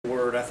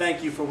word. I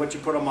thank you for what you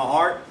put on my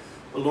heart.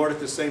 But Lord, at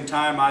the same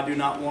time, I do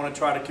not want to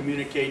try to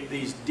communicate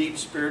these deep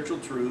spiritual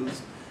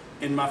truths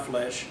in my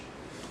flesh,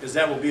 because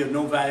that will be of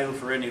no value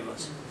for any of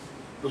us.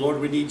 But Lord,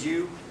 we need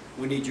you.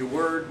 We need your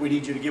word. We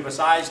need you to give us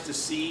eyes to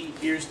see,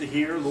 ears to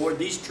hear. Lord,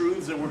 these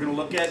truths that we're going to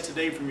look at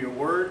today from your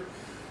word,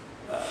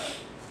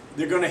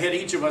 they're going to hit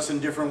each of us in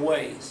different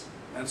ways.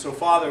 And so,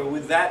 Father,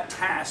 with that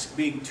task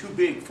being too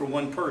big for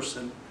one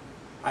person,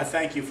 I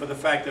thank you for the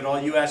fact that all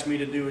you ask me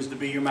to do is to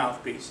be your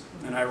mouthpiece.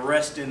 And I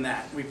rest in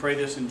that. We pray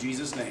this in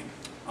Jesus' name.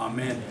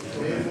 Amen.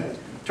 Amen.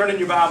 Turn in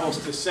your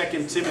Bibles to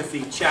 2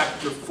 Timothy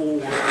chapter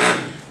 4.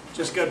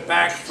 Just got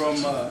back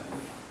from a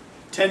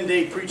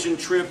 10-day preaching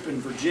trip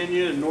in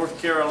Virginia and North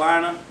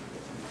Carolina.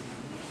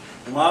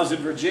 And while I was in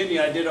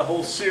Virginia, I did a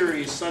whole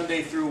series,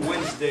 Sunday through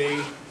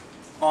Wednesday,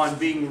 on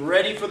being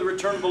ready for the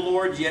return of the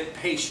Lord, yet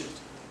patient.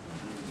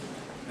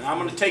 And I'm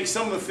going to take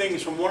some of the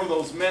things from one of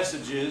those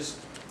messages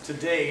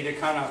today to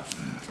kind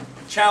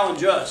of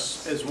challenge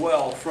us as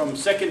well from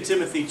 2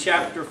 Timothy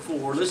chapter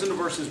 4. Listen to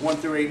verses 1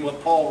 through 8 and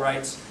what Paul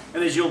writes.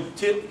 And as you'll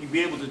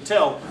be able to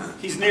tell,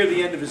 he's near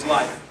the end of his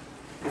life.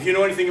 If you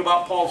know anything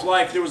about Paul's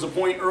life, there was a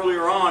point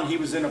earlier on he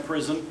was in a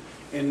prison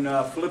in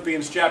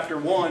Philippians chapter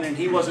 1, and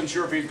he wasn't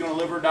sure if he was going to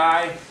live or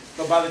die.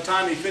 But by the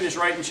time he finished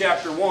writing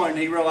chapter 1,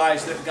 he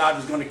realized that God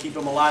was going to keep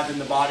him alive in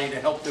the body to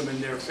help them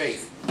in their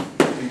faith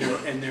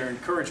and their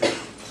encouragement.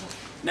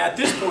 Now at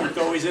this point,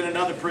 though, he's in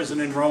another prison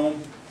in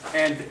Rome,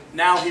 and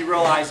now he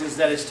realizes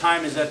that his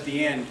time is at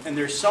the end. And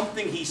there's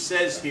something he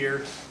says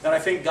here that I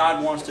think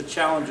God wants to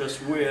challenge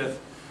us with.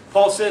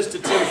 Paul says to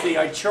Timothy,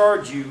 I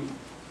charge you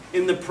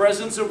in the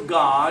presence of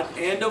God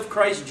and of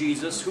Christ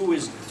Jesus, who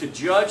is to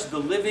judge the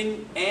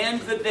living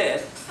and the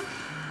dead,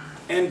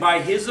 and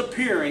by his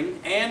appearing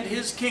and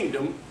his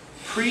kingdom,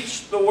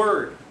 preach the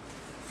word.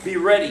 Be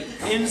ready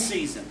in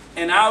season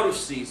and out of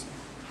season.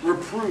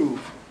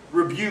 Reprove,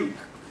 rebuke,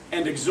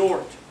 and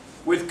exhort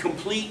with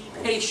complete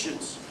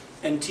patience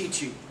and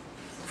teaching.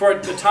 For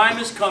the time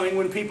is coming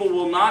when people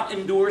will not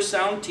endure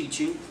sound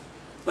teaching,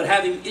 but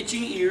having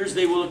itching ears,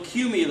 they will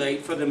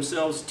accumulate for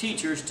themselves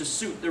teachers to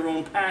suit their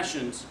own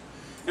passions,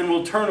 and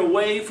will turn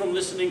away from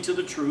listening to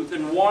the truth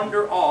and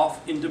wander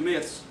off into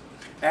myths.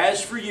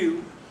 As for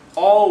you,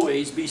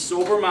 always be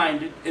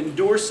sober-minded,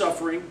 endure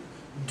suffering,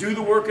 do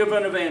the work of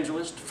an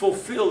evangelist,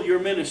 fulfill your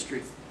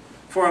ministry.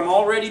 For I'm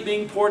already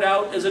being poured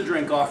out as a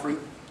drink offering,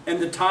 and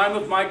the time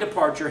of my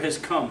departure has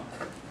come.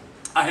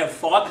 I have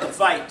fought the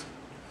fight.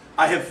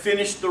 I have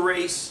finished the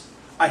race.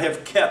 I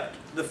have kept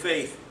the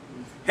faith.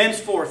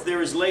 Henceforth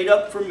there is laid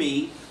up for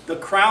me the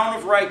crown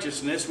of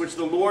righteousness, which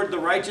the Lord, the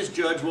righteous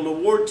judge, will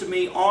award to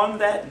me on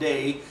that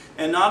day,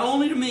 and not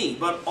only to me,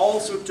 but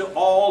also to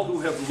all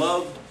who have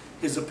loved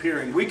his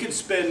appearing. We could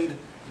spend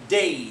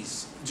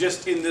days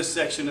just in this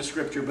section of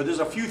Scripture, but there's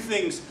a few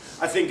things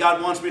I think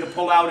God wants me to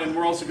pull out, and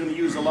we're also going to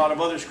use a lot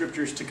of other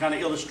Scriptures to kind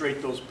of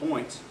illustrate those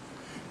points.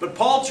 But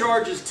Paul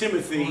charges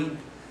Timothy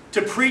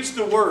to preach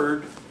the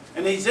Word,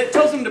 and he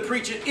tells him to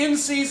preach it in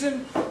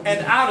season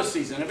and out of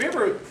season. Have you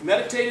ever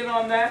meditated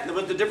on that?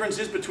 What the difference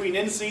is between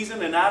in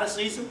season and out of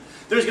season?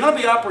 There's going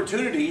to be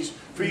opportunities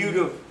for you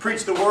to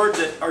preach the Word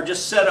that are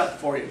just set up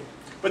for you.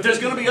 But there's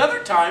going to be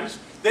other times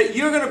that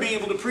you're going to be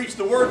able to preach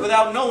the Word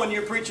without knowing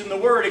you're preaching the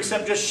Word,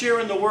 except just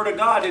sharing the Word of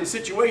God in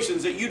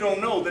situations that you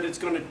don't know that it's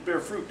going to bear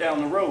fruit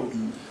down the road.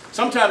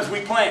 Sometimes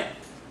we plant.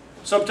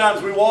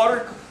 Sometimes we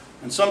water.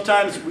 And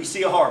sometimes we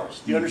see a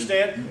harvest. Do you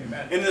understand?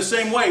 Amen. In the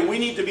same way, we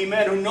need to be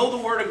men who know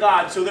the Word of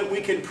God so that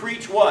we can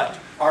preach what?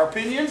 Our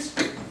opinions?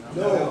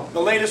 No. The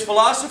latest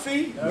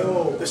philosophy?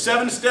 No. The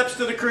 7 steps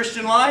to the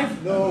Christian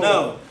life? No.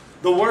 No.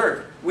 The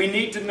Word. We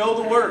need to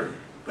know the Word.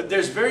 But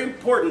there's very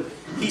important,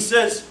 he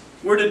says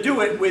we're to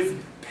do it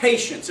with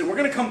patience. And we're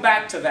going to come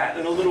back to that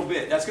in a little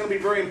bit. That's going to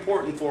be very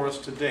important for us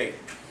today.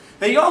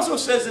 Now he also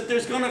says that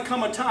there's going to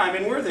come a time,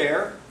 and we're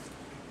there,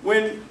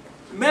 when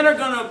men are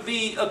going to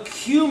be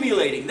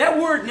accumulating.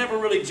 That word never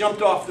really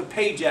jumped off the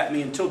page at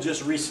me until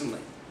just recently.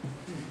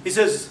 He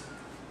says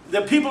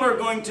that people are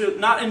going to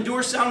not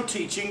endure sound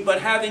teaching,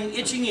 but having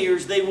itching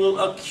ears, they will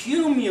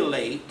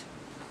accumulate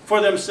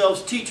for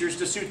themselves teachers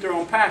to suit their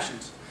own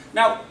passions.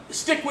 Now,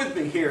 stick with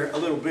me here a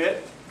little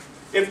bit.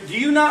 Do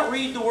you not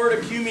read the word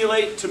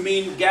accumulate to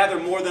mean gather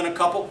more than a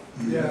couple?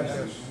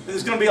 Yes.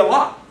 There's going to be a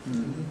lot.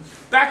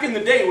 Back in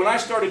the day when I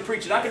started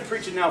preaching, I've been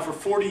preaching now for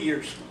 40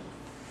 years.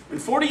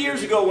 And 40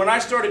 years ago, when I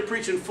started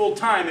preaching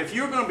full-time, if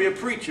you were going to be a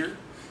preacher,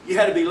 you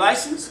had to be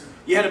licensed,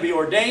 you had to be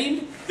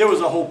ordained. There was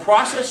a whole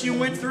process you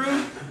went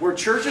through where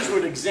churches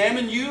would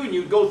examine you, and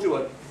you'd go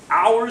through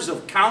hours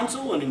of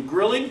counsel and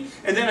grilling.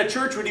 And then a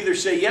church would either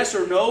say yes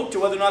or no to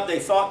whether or not they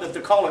thought that the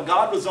call of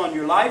God was on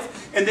your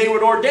life, and they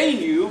would ordain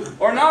you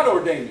or not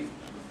ordain you.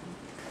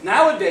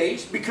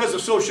 Nowadays, because of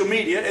social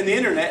media and the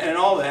internet and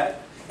all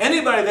that,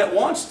 anybody that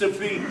wants to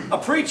be a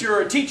preacher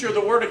or a teacher of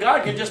the Word of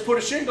God can just put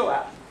a shingle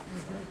out.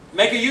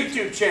 Make a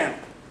YouTube channel.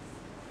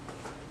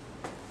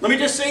 Let me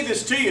just say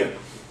this to you.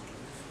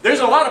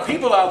 There's a lot of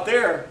people out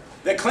there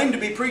that claim to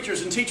be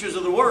preachers and teachers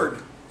of the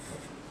Word.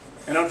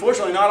 And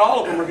unfortunately, not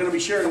all of them are going to be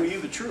sharing with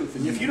you the truth.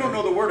 And if you don't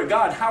know the Word of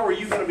God, how are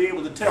you going to be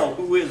able to tell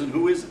who is and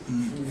who isn't?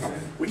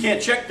 We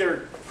can't check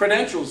their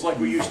credentials like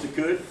we used to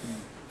could.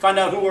 Find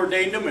out who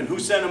ordained them and who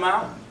sent them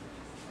out.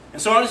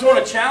 And so I just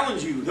want to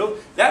challenge you.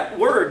 That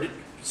word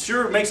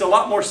sure makes a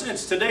lot more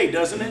sense today,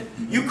 doesn't it?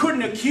 You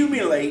couldn't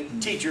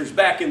accumulate teachers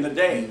back in the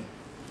day.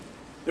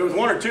 There was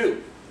one or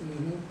two.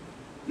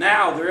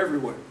 Now they're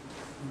everywhere.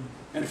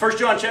 And 1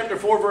 John chapter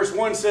 4 verse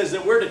 1 says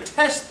that we're to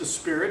test the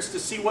spirits to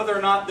see whether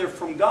or not they're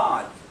from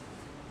God.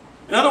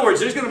 In other words,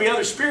 there's going to be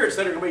other spirits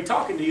that are going to be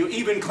talking to you,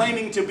 even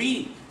claiming to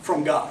be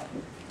from God.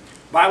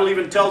 The Bible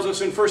even tells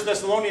us in 1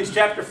 Thessalonians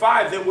chapter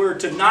 5 that we're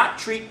to not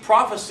treat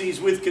prophecies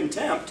with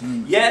contempt,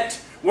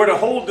 yet we're to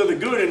hold to the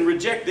good and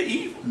reject the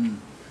evil.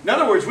 In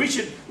other words, we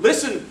should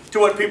listen to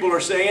what people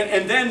are saying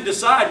and then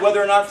decide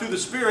whether or not through the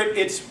Spirit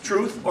it's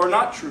truth or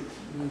not truth.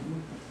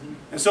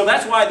 And so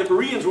that's why the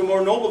Bereans were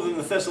more noble than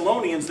the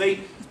Thessalonians. They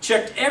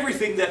checked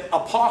everything that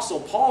Apostle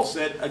Paul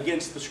said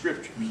against the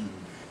Scriptures.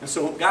 And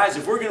so, guys,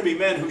 if we're going to be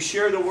men who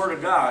share the Word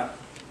of God,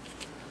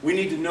 we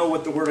need to know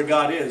what the Word of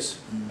God is.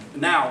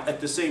 Now,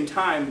 at the same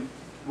time,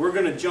 we're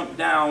going to jump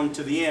down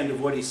to the end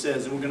of what he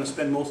says, and we're going to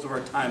spend most of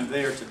our time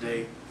there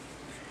today.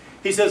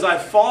 He says, "I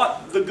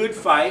fought the good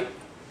fight.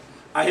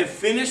 I have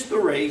finished the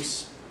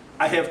race.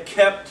 I have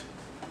kept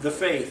the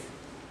faith."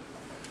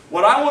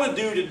 What I want to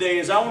do today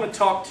is I want to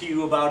talk to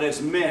you about, as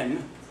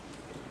men,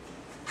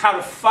 how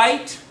to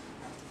fight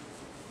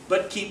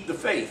but keep the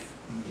faith.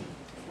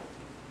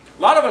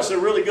 A lot of us are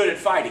really good at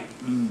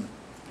fighting.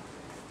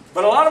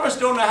 But a lot of us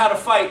don't know how to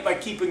fight by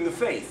keeping the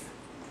faith.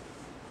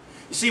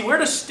 You see, we're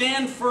to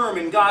stand firm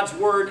in God's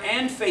Word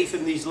and faith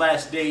in these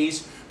last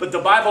days. But the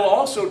Bible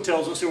also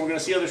tells us, and we're going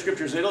to see other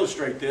scriptures that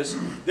illustrate this,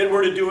 that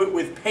we're to do it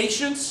with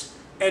patience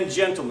and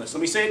gentleness.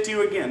 Let me say it to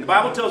you again. The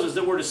Bible tells us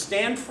that we're to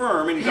stand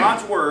firm in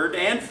God's Word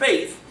and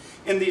faith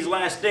in these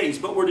last days,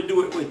 but we're to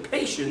do it with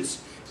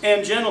patience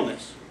and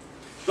gentleness.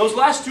 Those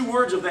last two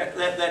words of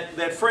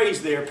that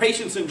phrase there,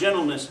 patience and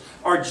gentleness,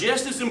 are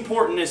just as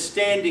important as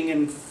standing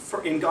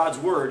in God's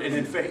Word and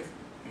in faith.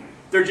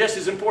 They're just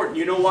as important.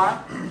 You know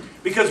why?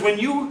 Because when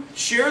you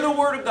share the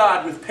Word of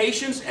God with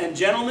patience and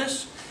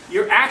gentleness,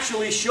 you're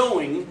actually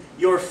showing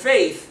your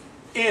faith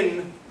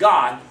in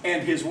God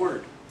and His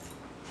Word.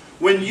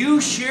 When you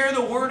share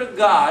the Word of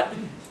God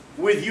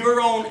with your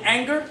own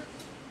anger,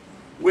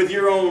 with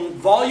your own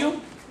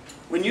volume,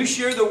 when you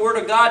share the Word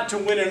of God to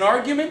win an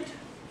argument,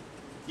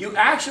 you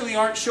actually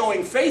aren't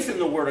showing faith in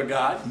the Word of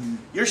God.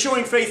 You're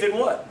showing faith in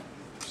what?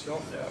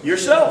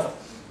 Yourself.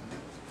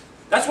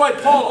 That's why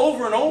Paul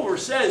over and over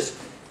says,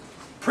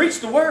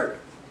 preach the Word,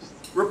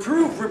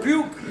 reprove,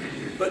 rebuke,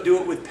 but do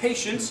it with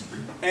patience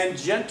and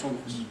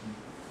gentleness.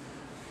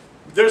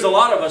 There's a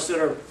lot of us that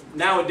are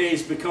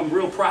nowadays become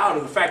real proud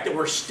of the fact that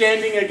we're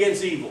standing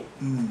against evil.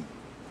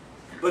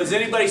 But is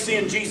anybody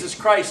seeing Jesus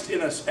Christ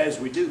in us as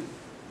we do?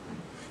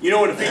 You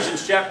know, in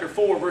Ephesians chapter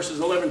 4, verses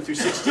 11 through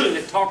 16,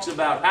 it talks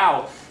about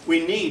how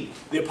we need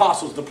the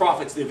apostles, the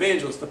prophets, the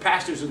evangelists, the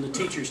pastors, and the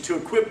teachers to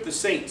equip the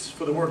saints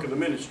for the work of the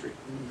ministry.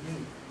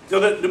 So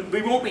that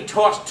we won't be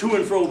tossed to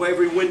and fro by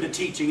every wind of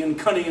teaching and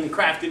cunning and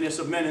craftiness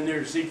of men and their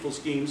deceitful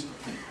schemes,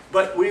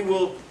 but we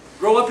will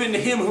grow up into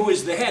Him who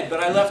is the head. But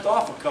I left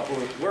off a couple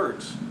of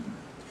words.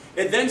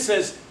 It then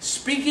says,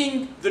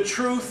 speaking the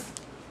truth,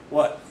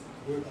 what?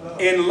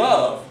 In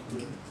love,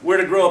 we're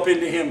to grow up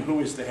into Him who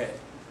is the head.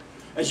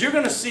 As you're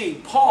going to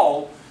see,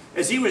 Paul,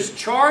 as he was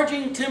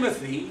charging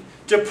Timothy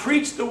to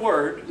preach the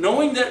Word,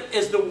 knowing that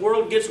as the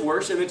world gets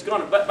worse, and it's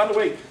going to, by the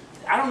way,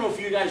 I don't know if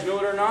you guys know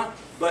it or not,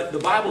 but the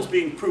Bible's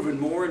being proven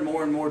more and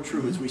more and more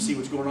true as we see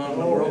what's going on in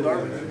the world,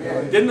 aren't we?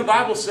 Didn't the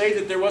Bible say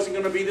that there wasn't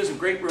going to be this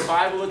great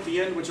revival at the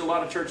end, which a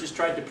lot of churches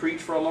tried to preach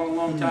for a long,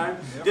 long time?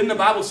 Didn't the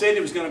Bible say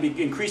there was going to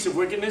be increase of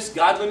wickedness,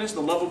 godliness,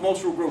 the love of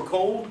most will grow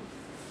cold?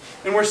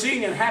 And we're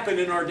seeing it happen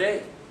in our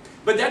day.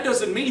 But that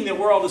doesn't mean that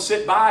we're all to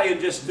sit by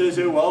and just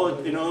say,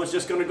 well, you know, it's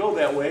just going to go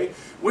that way.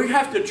 We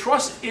have to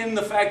trust in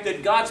the fact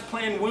that God's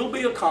plan will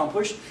be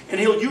accomplished, and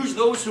He'll use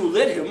those who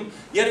let Him.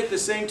 Yet at the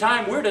same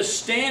time, we're to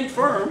stand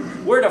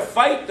firm. We're to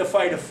fight the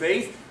fight of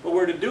faith, but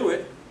we're to do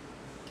it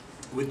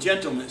with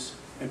gentleness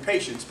and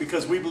patience,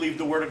 because we believe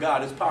the Word of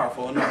God is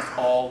powerful enough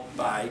all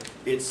by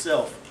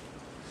itself.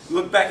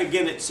 Look back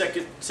again at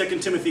 2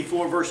 Timothy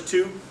 4, verse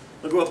 2.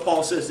 Look what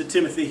Paul says to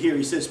Timothy here.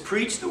 He says,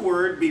 preach the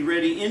Word, be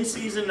ready in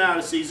season and out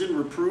of season,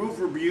 reprove,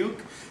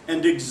 rebuke,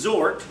 and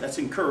exhort, that's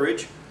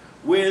encourage,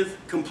 with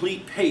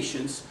complete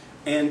patience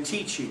and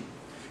teaching.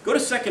 Go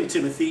to 2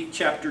 Timothy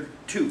chapter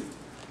 2.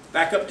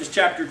 Back up to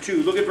chapter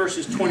 2. Look at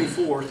verses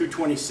 24 through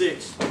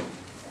 26.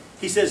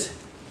 He says,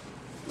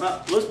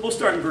 well, we'll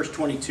start in verse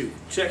 22.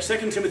 2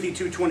 Timothy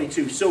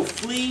 2:22. So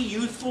flee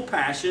youthful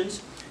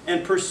passions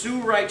and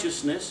pursue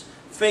righteousness,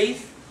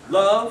 faith,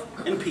 love,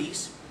 and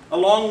peace,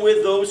 along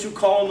with those who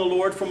call on the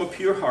Lord from a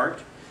pure heart.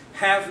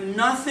 Have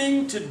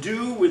nothing to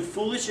do with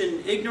foolish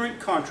and ignorant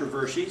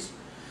controversies.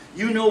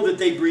 You know that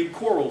they breed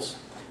quarrels.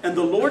 And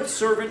the Lord's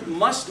servant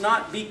must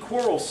not be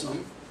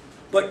quarrelsome,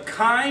 but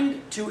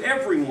kind to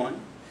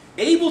everyone,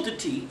 able to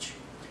teach,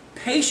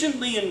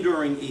 patiently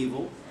enduring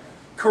evil,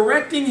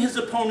 correcting his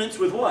opponents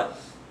with what?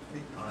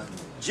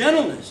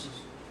 Gentleness.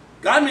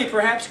 God may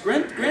perhaps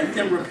grant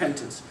them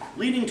repentance,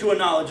 leading to a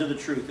knowledge of the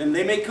truth, and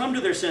they may come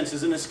to their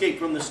senses and escape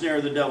from the snare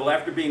of the devil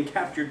after being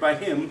captured by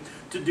him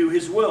to do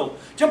his will.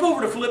 Jump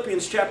over to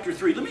Philippians chapter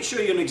 3. Let me show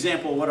you an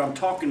example of what I'm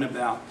talking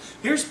about.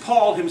 Here's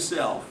Paul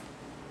himself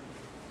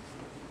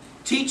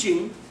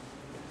teaching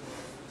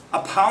a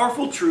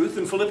powerful truth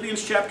in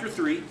Philippians chapter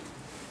 3,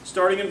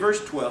 starting in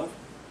verse 12.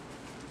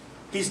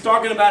 He's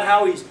talking about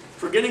how he's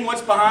forgetting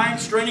what's behind,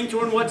 straining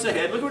toward what's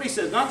ahead. Look what he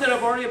says. Not that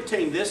I've already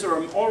obtained this or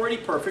am already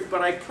perfect, but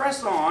I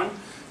press on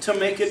to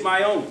make it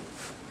my own,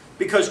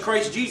 because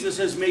Christ Jesus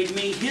has made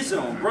me his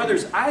own.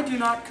 Brothers, I do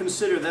not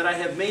consider that I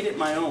have made it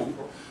my own,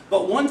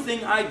 but one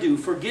thing I do,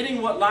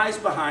 forgetting what lies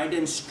behind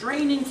and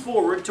straining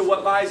forward to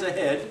what lies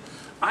ahead,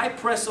 I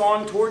press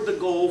on toward the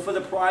goal for the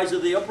prize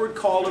of the upward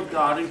call of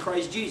God in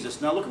Christ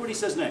Jesus. Now look at what he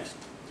says next.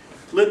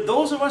 Let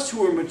those of us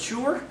who are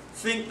mature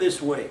think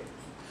this way.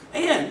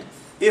 And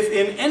if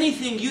in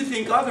anything you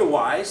think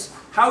otherwise,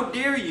 how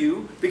dare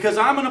you, because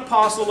I'm an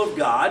apostle of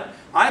God,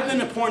 I've been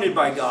appointed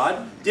by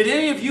God. Did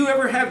any of you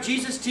ever have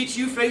Jesus teach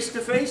you face to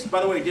face?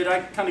 By the way, did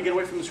I kind of get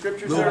away from the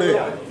scriptures there?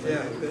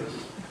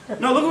 Yeah.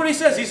 No, look what he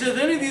says. He says, if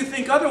any of you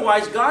think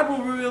otherwise, God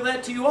will reveal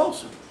that to you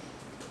also.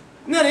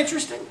 Isn't that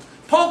interesting?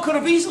 Paul could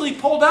have easily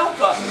pulled out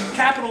the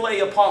capital A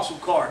apostle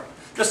card.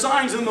 The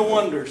signs and the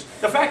wonders.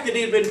 The fact that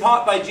he had been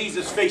taught by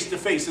Jesus face to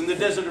face in the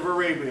desert of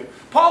Arabia.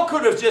 Paul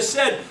could have just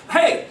said,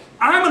 hey,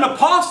 I'm an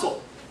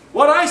apostle.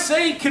 What I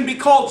say can be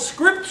called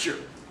scripture.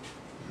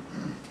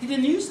 He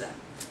didn't use that.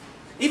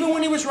 Even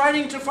when he was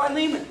writing to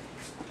Philemon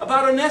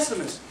about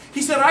Onesimus,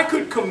 he said, I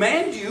could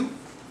command you,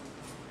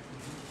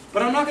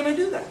 but I'm not going to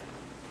do that.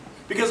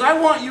 Because I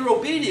want your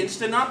obedience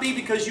to not be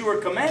because you are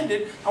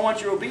commanded. I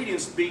want your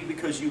obedience to be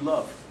because you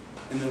love.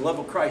 And the love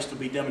of Christ will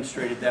be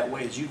demonstrated that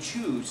way as you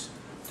choose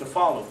to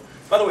follow.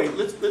 By the way,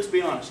 let's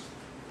be honest.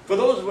 For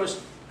those of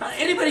us,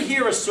 anybody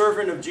here a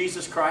servant of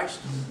Jesus Christ?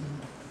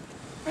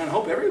 And I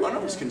hope every one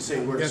of us can say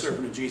we're a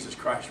servant of Jesus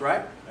Christ,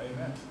 right?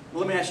 Amen.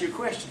 Well, let me ask you a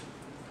question.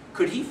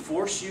 Could he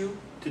force you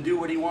to do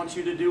what he wants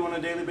you to do on a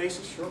daily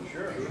basis? Sure.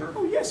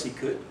 Oh, yes, he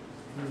could.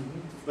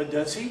 But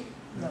does he?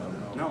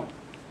 No.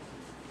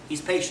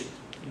 He's patient.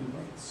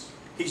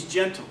 He's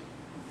gentle.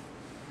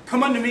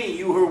 Come unto me,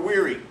 you who are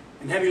weary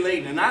and heavy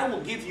laden, and I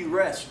will give you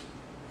rest.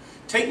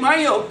 Take my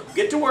yoke,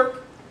 get to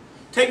work.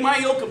 Take my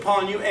yoke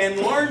upon you and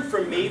learn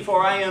from me,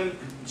 for I am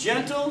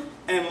gentle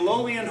and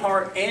lowly in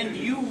heart, and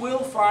you will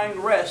find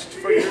rest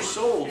for your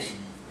souls.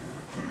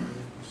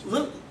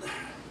 Look,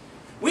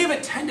 we have a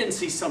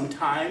tendency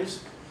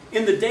sometimes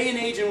in the day and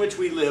age in which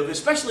we live,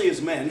 especially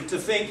as men, to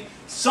think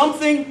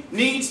something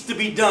needs to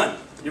be done.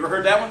 You ever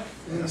heard that one?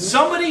 Mm-hmm.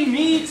 Somebody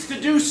needs to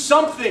do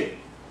something.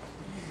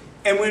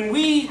 And when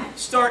we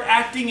start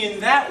acting in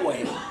that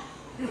way,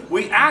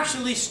 we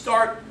actually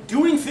start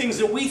doing things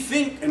that we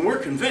think and we're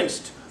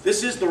convinced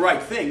this is the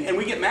right thing. And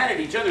we get mad at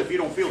each other if you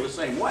don't feel the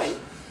same way.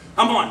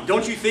 Come on,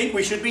 don't you think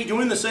we should be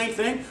doing the same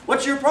thing?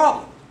 What's your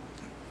problem?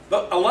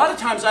 But a lot of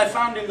times I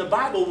found in the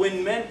Bible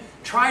when men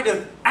try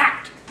to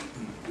act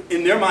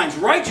in their minds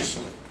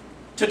righteously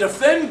to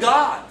defend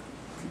God,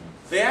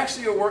 they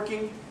actually are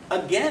working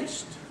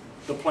against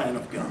the plan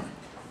of God.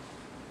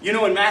 You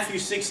know, in Matthew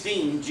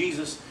 16,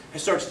 Jesus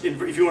starts,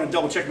 if you want to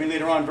double check me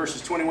later on,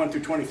 verses 21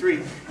 through 23,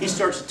 he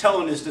starts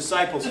telling his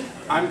disciples,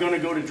 I'm going to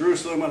go to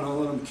Jerusalem, I'm going to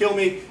let them kill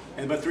me,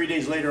 and but 3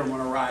 days later I'm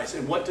going to rise.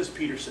 And what does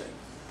Peter say?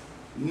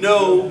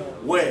 No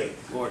way,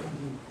 Lord.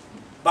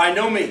 By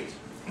no means.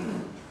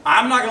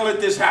 I'm not going to let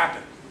this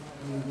happen.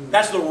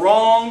 That's the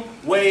wrong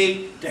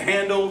way to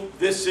handle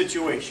this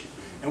situation.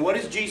 And what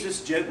does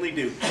Jesus gently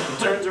do?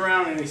 He turns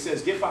around and he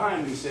says, get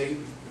behind me,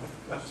 Satan.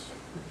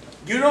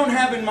 You don't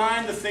have in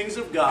mind the things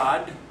of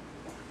God,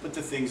 but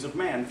the things of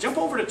man. Jump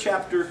over to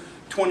chapter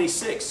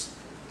 26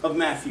 of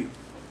Matthew.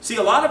 See,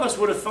 a lot of us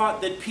would have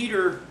thought that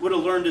Peter would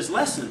have learned his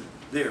lesson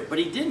there, but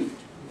he didn't.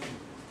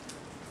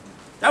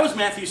 That was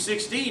Matthew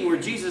 16, where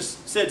Jesus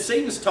said,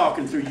 Satan's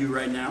talking through you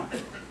right now.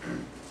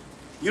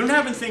 You don't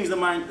have in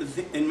mind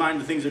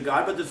the things of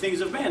God, but the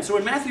things of man. So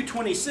in Matthew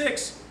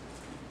 26,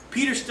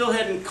 Peter still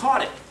hadn't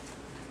caught it.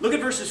 Look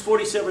at verses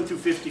 47 through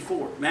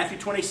 54. Matthew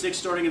 26,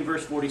 starting in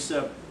verse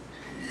 47.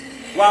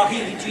 While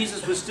he,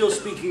 Jesus, was still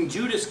speaking,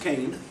 Judas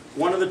came,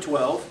 one of the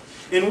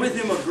 12, and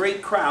with him a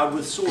great crowd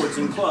with swords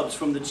and clubs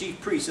from the chief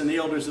priests and the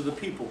elders of the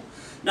people.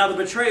 Now the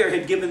betrayer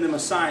had given them a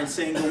sign,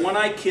 saying, the one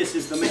I kiss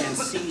is the man,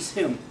 seize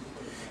him.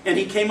 And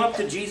he came up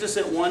to Jesus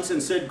at once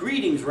and said,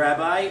 Greetings,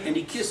 Rabbi, and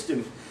he kissed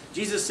him.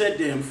 Jesus said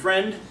to him,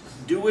 Friend,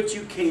 do what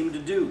you came to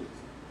do.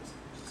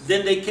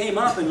 Then they came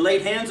up and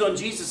laid hands on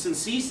Jesus and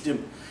seized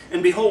him.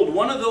 And behold,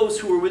 one of those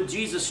who were with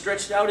Jesus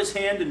stretched out his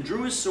hand and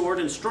drew his sword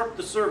and struck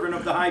the servant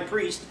of the high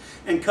priest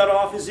and cut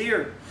off his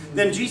ear.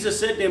 Then Jesus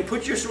said to him,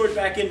 Put your sword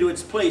back into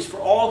its place,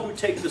 for all who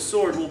take the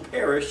sword will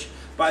perish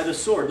by the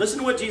sword. Listen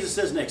to what Jesus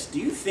says next. Do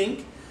you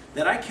think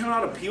that I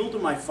cannot appeal to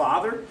my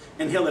Father,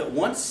 and he'll at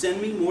once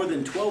send me more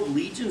than 12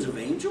 legions of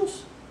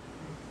angels?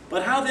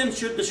 But how then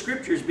should the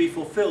scriptures be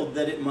fulfilled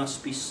that it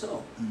must be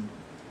so?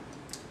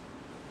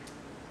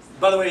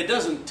 By the way, it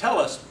doesn't tell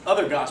us,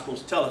 other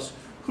Gospels tell us,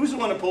 who's the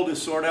one that pulled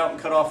his sword out and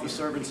cut off the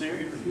servant's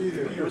ear?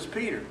 Peter. It was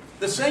Peter.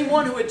 The same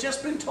one who had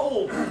just been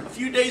told a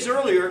few days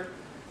earlier,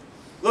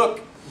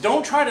 look,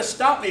 don't try to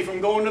stop me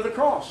from going to the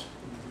cross.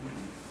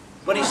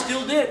 But he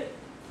still did.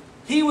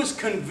 He was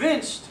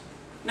convinced.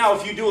 Now,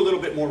 if you do a little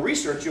bit more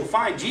research, you'll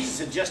find Jesus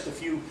had just a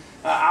few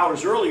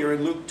hours earlier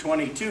in Luke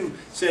 22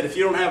 said, if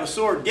you don't have a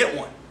sword, get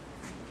one.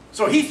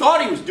 So he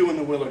thought he was doing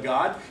the will of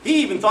God.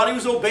 He even thought he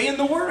was obeying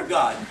the Word of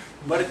God.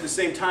 But at the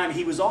same time,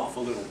 he was off a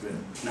little bit.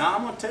 Now,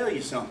 I'm going to tell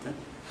you something.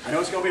 I know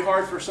it's going to be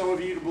hard for some of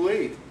you to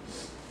believe.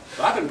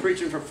 But I've been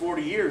preaching for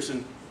 40 years,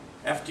 and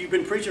after you've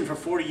been preaching for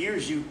 40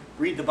 years, you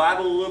read the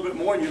Bible a little bit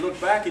more, and you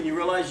look back and you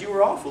realize you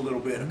were off a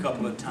little bit a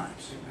couple of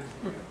times.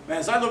 Man,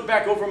 as I look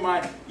back over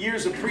my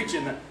years of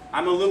preaching,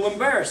 I'm a little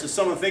embarrassed at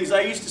some of the things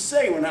I used to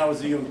say when I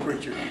was a young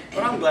preacher.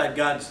 But I'm glad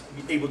God's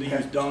able to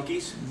use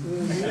donkeys.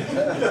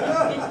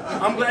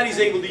 I'm glad He's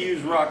able to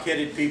use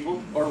rock-headed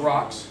people, or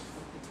rocks.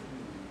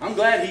 I'm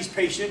glad He's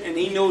patient and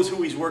He knows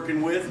who He's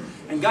working with.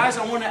 And guys,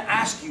 I want to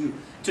ask you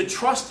to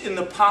trust in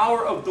the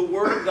power of the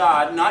Word of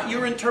God, not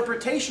your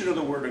interpretation of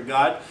the Word of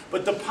God,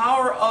 but the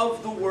power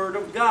of the Word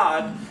of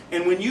God.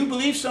 And when you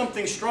believe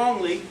something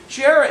strongly,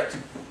 share it.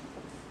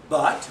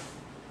 But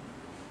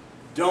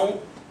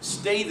don't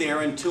stay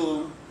there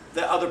until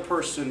the other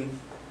person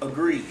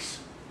agrees.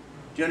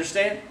 Do you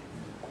understand?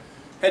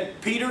 Had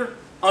Peter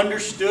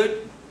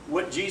understood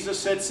what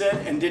Jesus had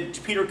said? And did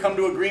Peter come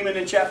to agreement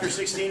in chapter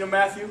 16 of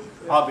Matthew?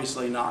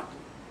 Obviously not.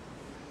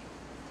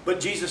 But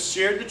Jesus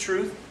shared the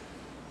truth.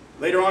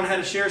 Later on had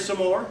to share some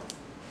more.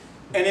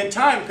 And in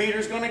time,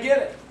 Peter's going to get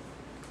it.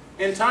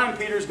 In time,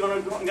 Peter's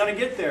going to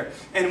get there.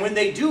 And when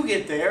they do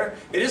get there,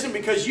 it isn't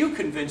because you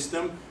convinced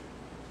them.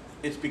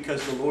 It's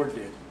because the Lord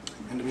did.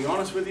 And to be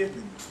honest with you,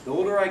 the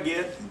older I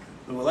get,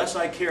 the less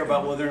I care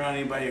about whether or not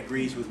anybody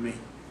agrees with me.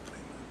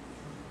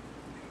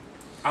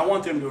 I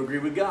want them to agree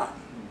with God.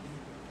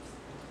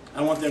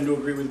 I want them to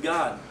agree with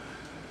God.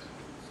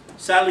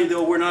 Sadly,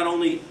 though, we're not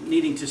only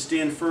needing to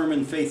stand firm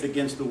in faith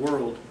against the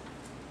world,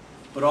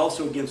 but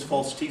also against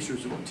false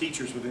teachers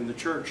within the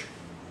church.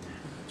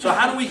 So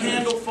how do we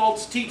handle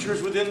false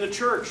teachers within the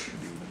church?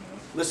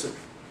 Listen,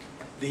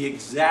 the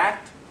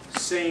exact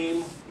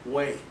same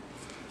way.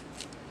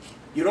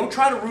 You don't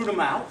try to root them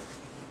out.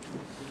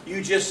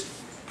 You just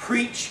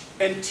preach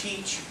and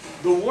teach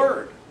the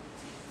Word.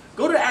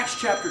 Go to Acts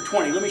chapter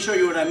 20. Let me show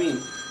you what I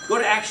mean. Go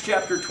to Acts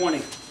chapter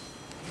 20.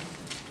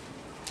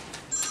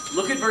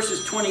 Look at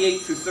verses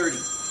 28 through 30.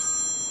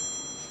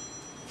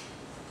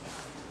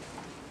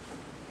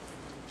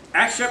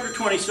 Acts chapter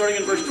 20, starting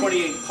in verse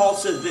 28, Paul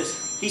says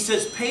this. He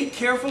says, pay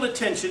careful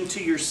attention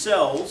to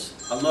yourselves,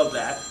 I love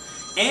that,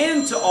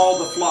 and to all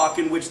the flock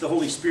in which the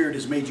Holy Spirit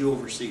has made you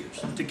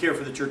overseers, to care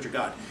for the church of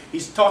God.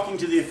 He's talking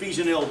to the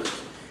Ephesian elders.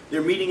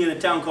 They're meeting in a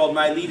town called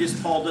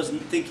Miletus. Paul doesn't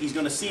think he's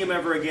going to see them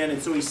ever again,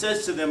 and so he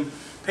says to them,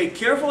 pay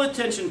careful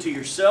attention to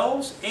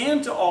yourselves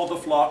and to all the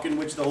flock in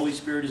which the Holy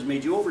Spirit has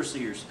made you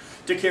overseers,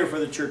 to care for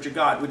the church of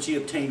God, which He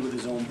obtained with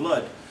His own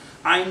blood.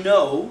 I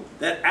know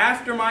that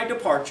after my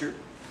departure,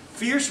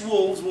 fierce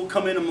wolves will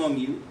come in among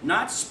you,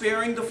 not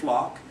sparing the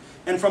flock,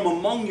 and from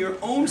among your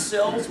own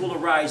selves will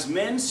arise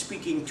men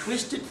speaking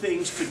twisted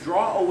things to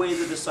draw away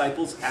the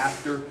disciples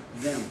after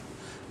them.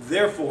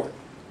 Therefore,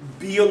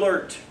 be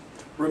alert,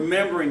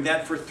 remembering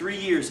that for 3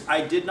 years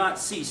I did not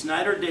cease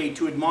night or day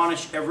to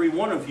admonish every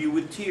one of you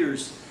with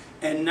tears.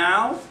 And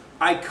now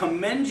I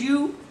commend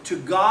you to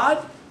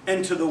God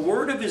and to the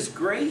word of His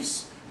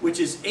grace, which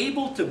is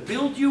able to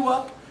build you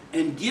up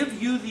and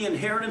give you the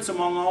inheritance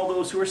among all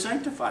those who are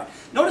sanctified.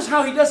 Notice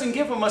how he doesn't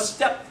give them a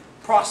step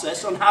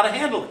process on how to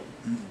handle it.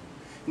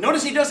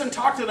 Notice he doesn't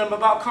talk to them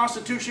about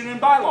constitution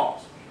and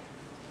bylaws.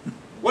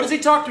 What does he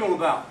talk to them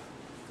about?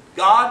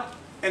 God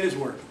and His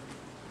Word.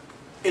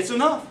 It's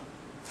enough.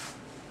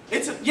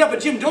 Yeah,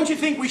 but Jim, don't you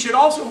think we should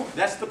also...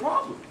 That's the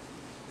problem.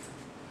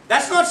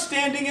 That's not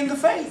standing in the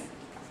faith.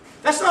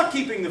 That's not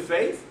keeping the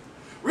faith.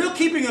 Real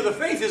keeping of the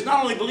faith is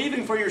not only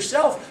believing for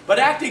yourself, but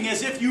acting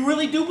as if you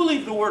really do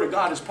believe the Word of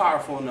God is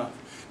powerful enough.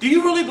 Do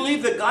you really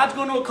believe that God's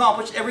going to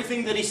accomplish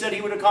everything that He said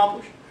He would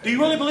accomplish? Do you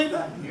really believe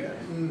that? Yeah.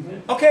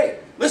 Mm-hmm. Okay,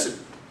 listen.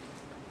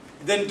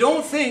 Then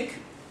don't think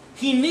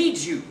He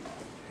needs you.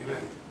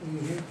 Amen.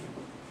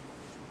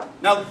 Mm-hmm.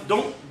 Now,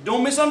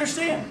 don't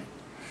misunderstand.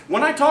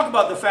 When I talk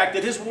about the fact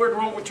that His Word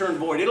won't return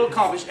void, it'll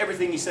accomplish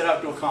everything He set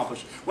out to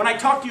accomplish. When I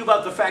talk to you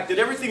about the fact that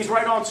everything's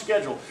right on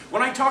schedule.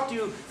 When I talk to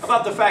you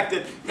about the fact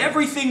that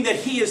everything that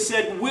He has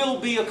said will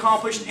be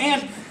accomplished,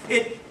 and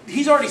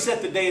He's already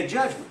set the day of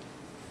judgment.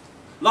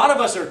 A lot of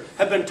us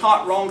have been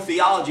taught wrong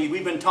theology.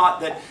 We've been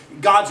taught that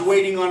God's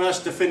waiting on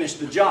us to finish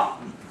the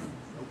job.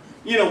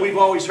 You know, we've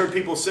always heard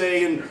people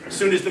say, and as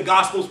soon as the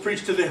gospel's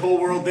preached to the whole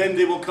world, then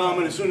they will come,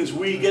 and as soon as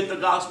we get the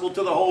gospel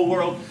to the whole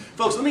world.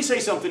 Folks, let me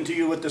say something to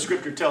you what the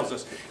Scripture tells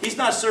us. He's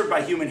not served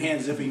by human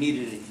hands if He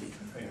needed anything.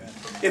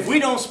 If we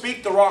don't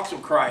speak, the rocks will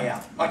cry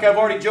out. Like I've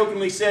already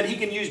jokingly said, He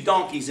can use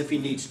donkeys if He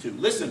needs to.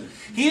 Listen,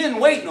 He isn't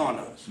waiting on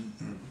us.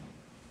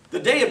 The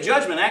day of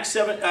judgment, Acts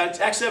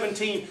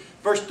 17,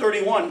 verse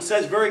 31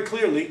 says very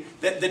clearly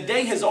that the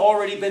day has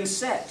already been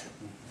set.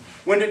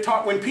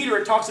 When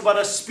Peter talks about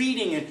us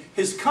speeding and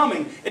his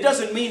coming, it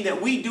doesn't mean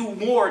that we do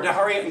more to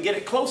hurry up and get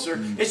it closer.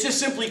 It's just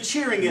simply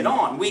cheering it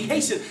on. We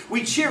hasten,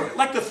 we cheer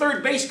like the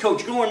third base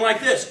coach going like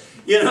this.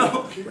 You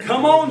know,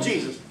 come on,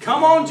 Jesus.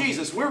 Come on,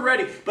 Jesus. We're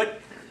ready. But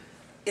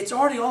it's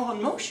already all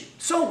in motion.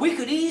 So we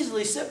could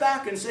easily sit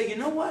back and say, you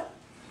know what?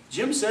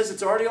 Jim says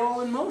it's already all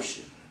in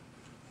motion.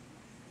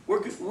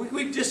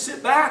 We just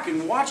sit back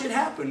and watch it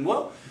happen.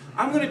 Well,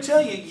 I'm going to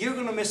tell you, you're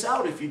going to miss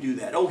out if you do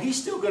that. Oh,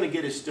 he's still going to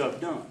get his stuff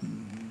done.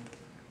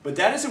 But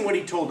that isn't what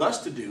he told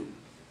us to do.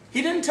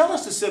 He didn't tell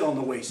us to sit on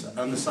the wayside,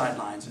 on the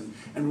sidelines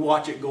and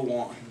watch it go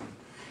on.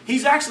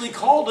 He's actually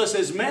called us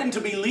as men to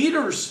be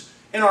leaders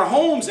in our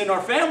homes, in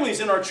our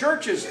families, in our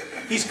churches.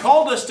 He's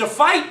called us to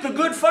fight the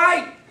good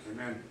fight.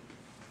 Amen.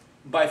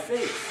 By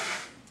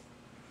faith.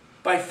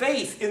 By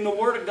faith in the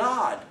Word of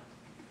God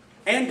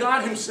and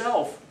God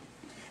Himself.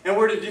 And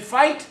we're to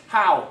fight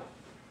how?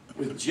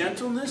 With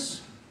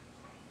gentleness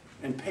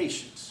and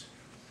patience.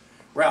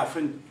 Ralph,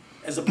 and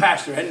as a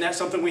pastor, isn't that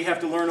something we have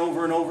to learn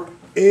over and over?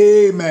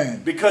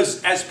 Amen.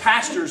 Because as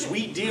pastors,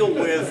 we deal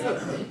with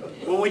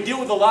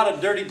a lot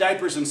of dirty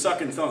diapers and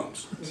sucking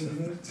thumbs.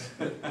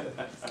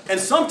 And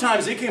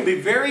sometimes it can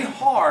be very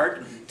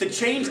hard to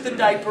change the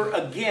diaper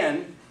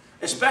again,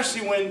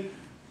 especially when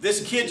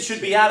this kid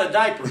should be out of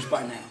diapers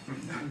by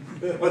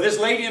now. Or this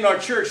lady in our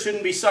church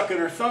shouldn't be sucking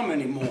her thumb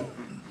anymore.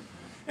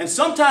 And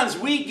sometimes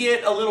we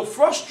get a little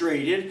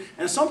frustrated,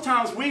 and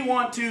sometimes we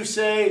want to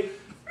say,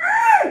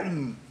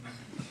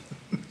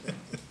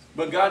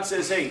 but God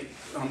says, hey,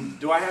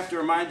 do I have to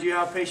remind you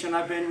how patient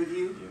I've been with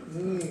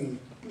you?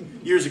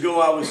 Years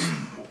ago, I was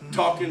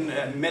talking,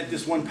 met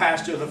this one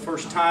pastor the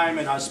first time,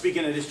 and I was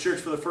speaking at his church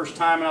for the first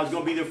time, and I was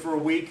going to be there for a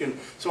week, and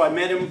so I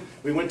met him.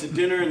 We went to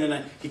dinner, and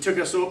then he took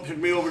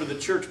me over to the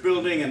church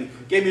building and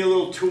gave me a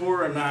little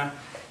tour, and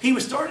he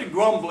started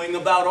grumbling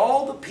about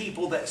all the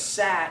people that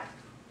sat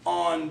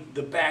on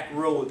the back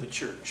row of the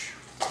church.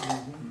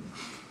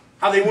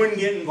 How they wouldn't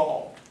get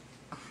involved.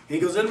 He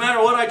goes, doesn't matter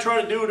what I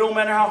try to do, it don't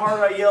matter how hard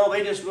I yell,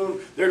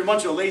 they're a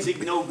bunch of lazy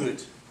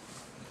no-goods.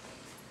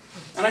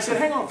 And I said,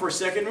 hang on for a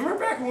second. Remember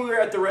back when we were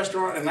at the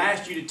restaurant and I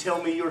asked you to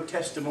tell me your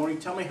testimony,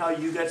 tell me how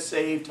you got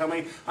saved, tell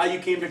me how you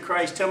came to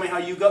Christ, tell me how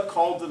you got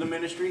called to the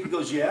ministry? He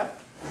goes, yeah.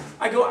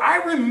 I go,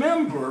 I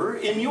remember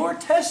in your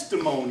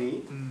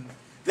testimony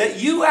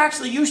that you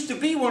actually used to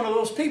be one of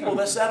those people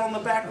that sat on the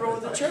back row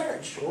of the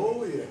church.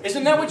 Oh, yeah.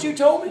 Isn't that what you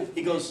told me?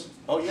 He goes,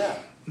 oh, yeah.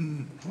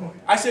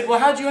 I said, well,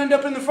 how'd you end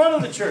up in the front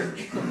of the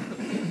church?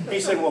 He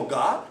said, well,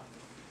 God.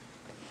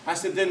 I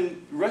said,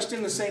 then rest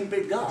in the same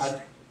big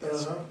God.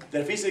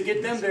 That if He said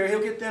get them there,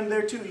 He'll get them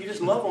there too. You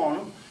just love on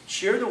them,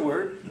 share the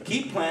Word,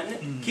 keep planting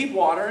it, keep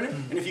watering it.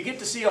 And if you get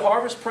to see a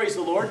harvest, praise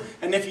the Lord.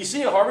 And if you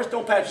see a harvest,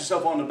 don't pat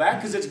yourself on the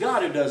back because it's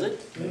God who does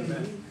it.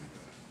 Amen.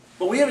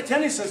 But we have a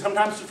tendency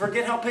sometimes to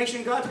forget how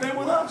patient God's been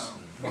with us.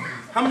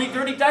 How many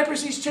dirty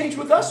diapers He's changed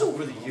with us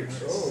over the years.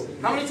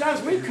 How many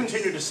times we've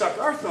continued to suck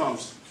our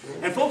thumbs.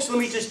 And folks, let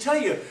me just tell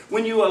you,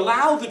 when you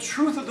allow the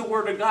truth of the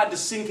Word of God to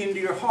sink into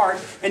your heart,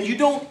 and you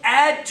don't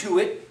add to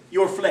it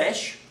your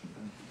flesh,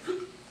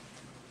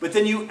 but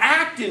then you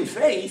act in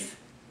faith,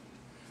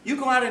 you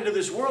go out into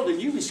this world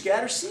and you can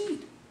scatter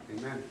seed.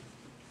 Amen.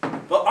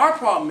 But our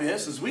problem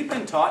is we've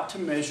been taught to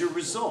measure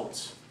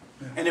results.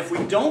 And if we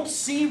don't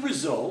see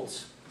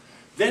results,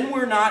 then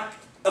we're not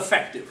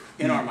effective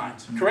in our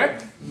minds.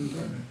 Correct?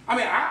 I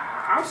mean,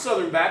 I'm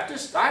Southern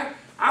Baptist. I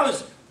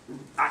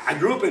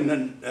grew up in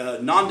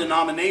a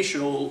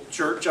non-denominational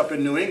church up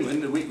in New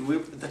England.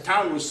 The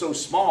town was so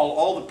small,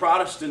 all the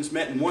Protestants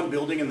met in one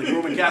building and the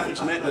Roman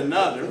Catholics met in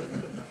another.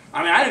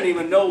 I mean, I didn't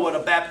even know what a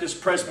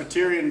Baptist,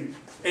 Presbyterian,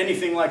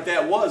 anything like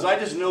that was. I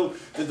just know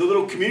that the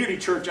little community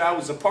church I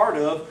was a part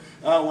of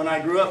when I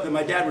grew up, that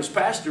my dad was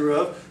pastor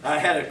of, I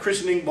had a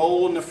christening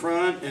bowl in the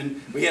front,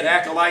 and we had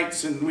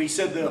acolytes, and we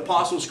said the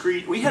Apostles'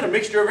 Creed. We had a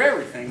mixture of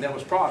everything that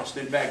was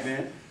Protestant back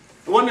then.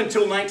 It wasn't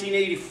until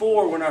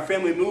 1984 when our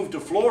family moved to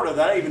Florida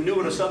that I even knew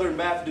what a Southern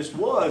Baptist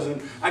was,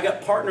 and I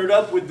got partnered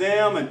up with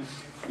them. And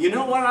you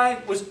know what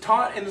I was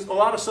taught in a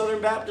lot of Southern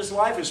Baptist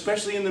life,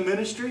 especially in the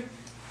ministry?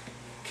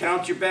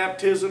 Count your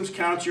baptisms,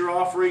 count your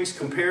offerings,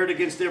 compare it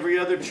against every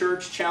other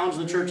church, challenge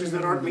the churches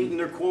that aren't meeting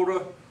their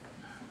quota.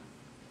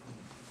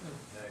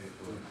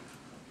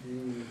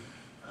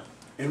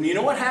 And you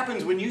know what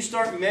happens when you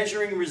start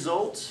measuring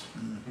results?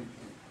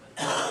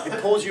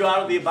 It pulls you out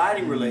of the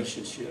abiding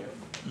relationship.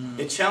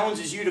 It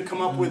challenges you to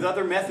come up with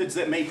other methods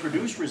that may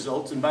produce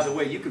results. And by the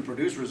way, you can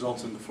produce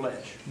results in the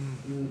flesh.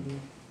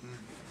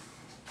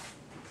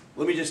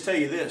 Let me just tell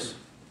you this.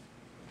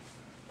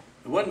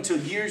 It wasn't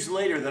until years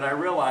later that I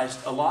realized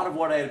a lot of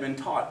what I had been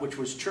taught, which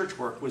was church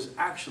work, was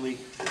actually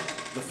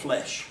the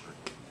flesh.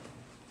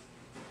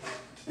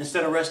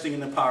 Instead of resting in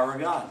the power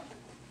of God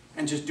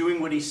and just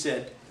doing what He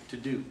said to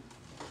do.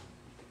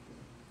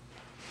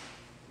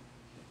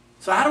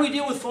 So how do we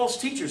deal with false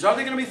teachers? Are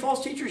there going to be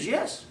false teachers?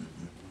 Yes.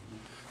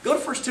 Go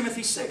to 1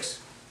 Timothy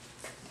 6.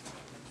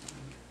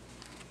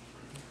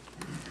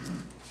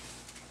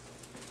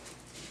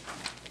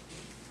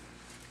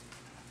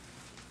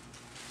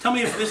 Tell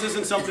me if this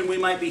isn't something we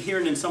might be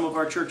hearing in some of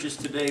our churches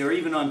today or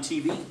even on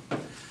TV.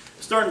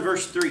 Start in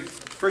verse 3.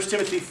 1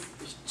 Timothy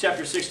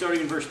chapter 6, starting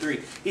in verse 3.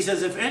 He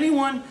says, if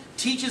anyone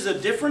teaches a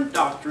different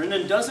doctrine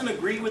and doesn't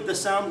agree with the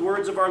sound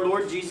words of our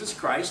Lord Jesus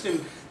Christ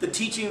and the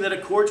teaching that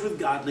accords with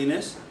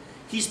godliness,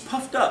 he's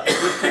puffed up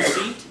with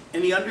conceit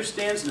and he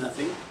understands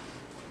nothing.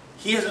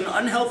 He has an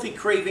unhealthy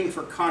craving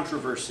for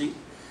controversy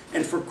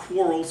and for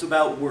quarrels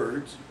about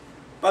words.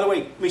 By the way,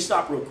 let me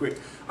stop real quick.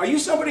 Are you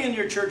somebody in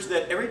your church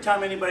that every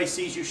time anybody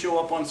sees you show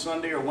up on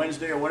Sunday or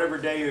Wednesday or whatever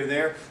day you're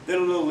there, they're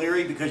a little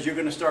leery because you're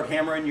going to start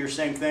hammering your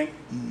same thing?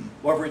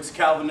 Whether it's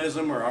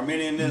Calvinism or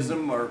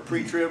Arminianism or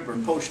pre-trib or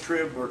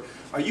post-trib, or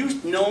are you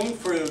known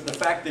for the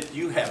fact that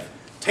you have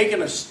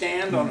taken a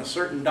stand on a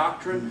certain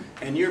doctrine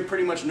and you're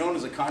pretty much known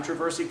as a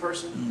controversy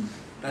person?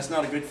 That's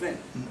not a good thing.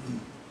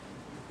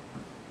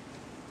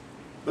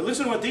 But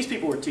listen to what these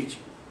people were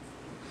teaching.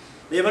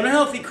 They have an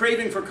unhealthy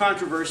craving for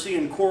controversy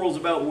and quarrels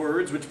about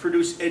words, which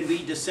produce envy,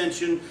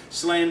 dissension,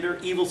 slander,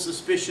 evil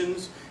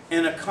suspicions,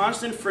 and a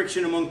constant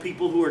friction among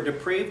people who are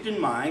depraved in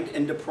mind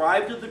and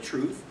deprived of the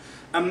truth,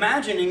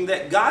 imagining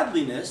that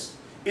godliness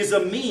is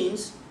a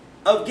means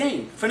of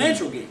gain,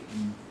 financial gain.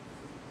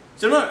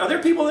 So are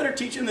there people that are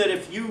teaching that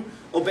if you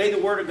obey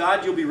the word of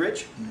God, you'll be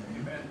rich?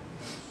 Amen.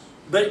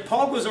 But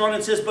Paul goes on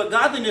and says, but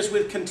godliness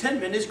with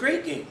contentment is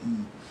great gain.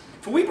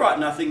 For we brought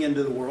nothing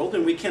into the world,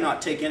 and we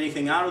cannot take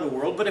anything out of the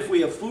world. But if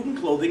we have food and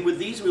clothing, with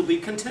these we'll be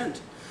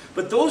content.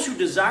 But those who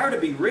desire to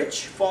be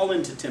rich fall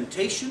into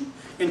temptation,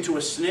 into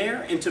a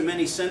snare, into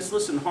many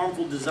senseless and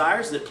harmful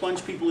desires that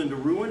plunge people into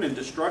ruin and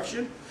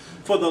destruction.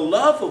 For the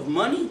love of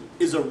money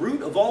is a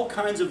root of all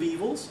kinds of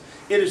evils.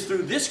 It is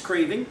through this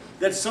craving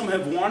that some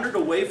have wandered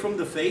away from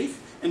the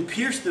faith and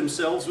pierced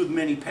themselves with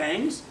many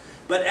pangs.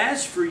 But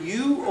as for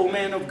you, O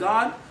man of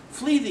God,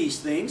 flee these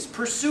things,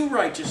 pursue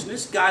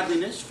righteousness,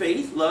 godliness,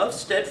 faith, love,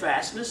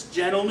 steadfastness,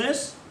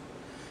 gentleness.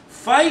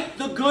 Fight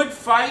the good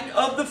fight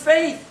of the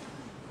faith.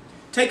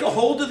 Take a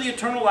hold of the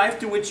eternal life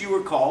to which you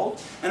were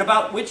called, and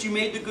about which you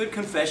made the good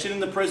confession in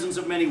the presence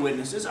of many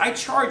witnesses. I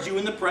charge you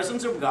in the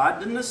presence of God.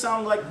 Didn't this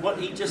sound like what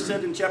he just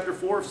said in chapter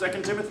 4 of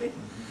 2 Timothy?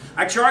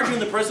 I charge you in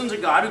the presence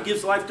of God, who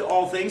gives life to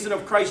all things, and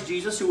of Christ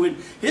Jesus, who in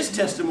his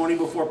testimony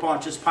before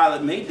Pontius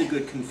Pilate made the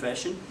good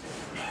confession.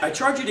 I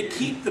charge you to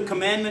keep the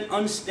commandment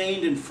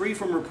unstained and free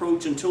from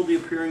reproach until the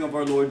appearing of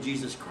our Lord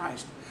Jesus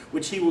Christ,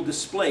 which he will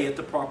display at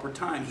the proper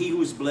time. He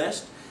who is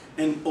blessed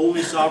and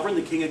only sovereign,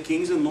 the King of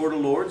kings and Lord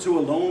of lords, who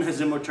alone has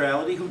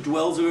immortality, who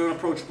dwells in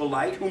unapproachable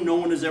light, whom no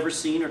one has ever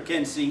seen or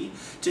can see.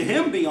 To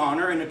him be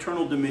honor and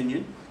eternal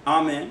dominion.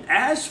 Amen.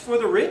 As for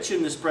the rich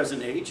in this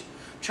present age,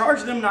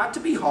 charge them not to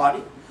be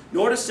haughty,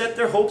 nor to set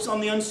their hopes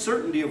on the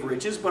uncertainty of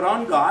riches, but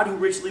on God, who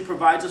richly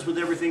provides us with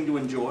everything to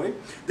enjoy.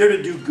 They're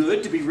to do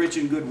good, to be rich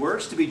in good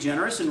works, to be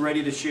generous and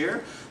ready to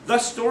share,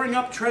 thus storing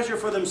up treasure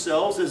for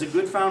themselves as a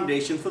good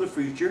foundation for the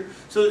future,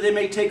 so that they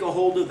may take a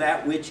hold of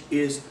that which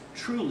is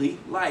truly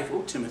life.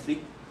 O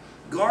Timothy,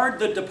 guard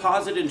the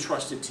deposit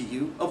entrusted to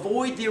you.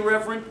 Avoid the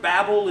irreverent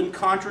babble and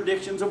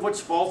contradictions of what's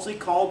falsely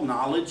called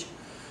knowledge,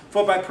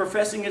 for by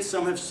professing it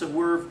some have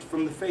swerved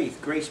from the faith.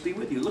 Grace be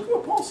with you. Look at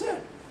what Paul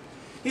said.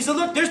 He said,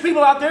 look, there's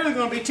people out there that are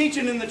going to be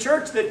teaching in the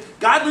church that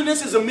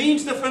godliness is a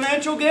means to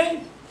financial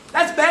gain.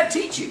 That's bad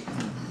teaching.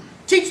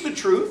 Teach the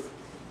truth.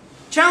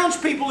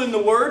 Challenge people in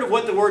the Word of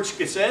what the Word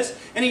says.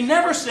 And he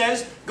never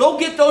says, go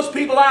get those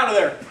people out of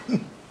there.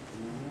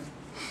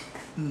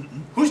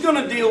 Who's going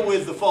to deal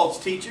with the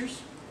false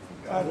teachers?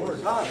 God,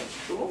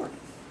 the Lord.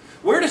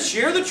 We're to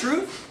share the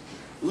truth,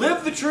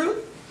 live the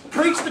truth,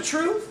 preach the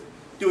truth,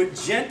 do it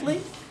gently,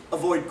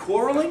 avoid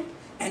quarreling,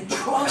 and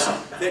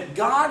trust that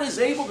God is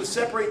able to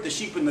separate the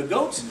sheep and the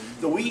goats,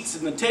 the wheats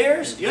and the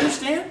tares. You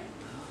understand?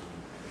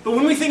 But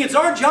when we think it's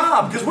our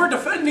job, because we're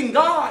defending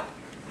God,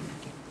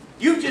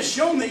 you've just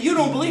shown that you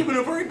don't believe in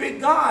a very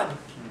big God,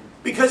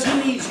 because he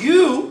needs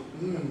you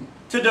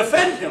to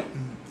defend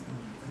him.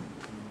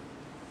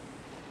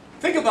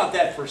 Think about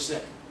that for a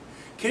second.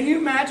 Can you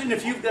imagine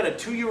if you've got a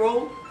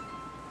 2-year-old,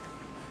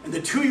 and the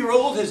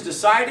 2-year-old has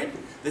decided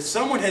that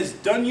someone has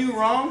done you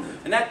wrong,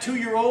 and that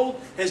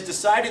 2-year-old has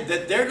decided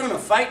that they're going to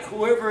fight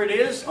whoever it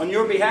is on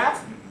your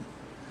behalf?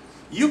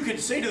 You could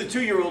say to the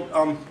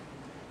 2-year-old,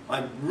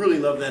 I really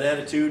love that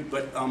attitude,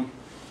 but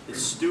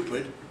it's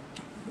stupid,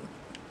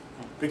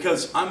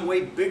 because I'm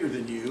way bigger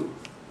than you,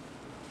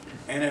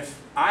 and if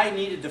I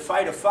needed to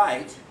fight a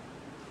fight,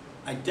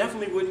 I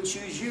definitely wouldn't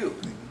choose you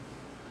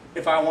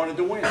if I wanted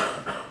to win.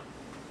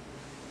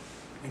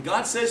 And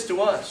God says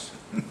to us,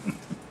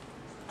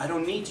 I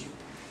don't need you.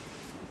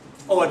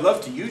 Oh, I'd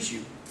love to use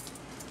you,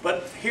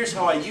 but here's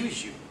how I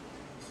use you.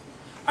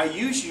 I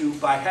use you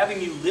by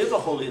having you live a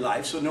holy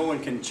life so no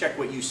one can check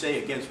what you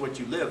say against what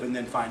you live and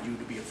then find you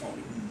to be a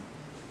phony.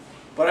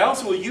 But I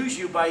also will use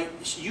you by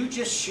you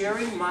just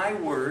sharing my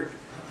word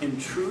in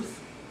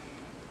truth,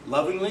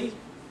 lovingly,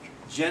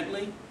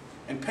 gently,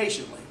 and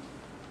patiently,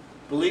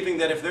 believing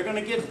that if they're going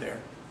to get there,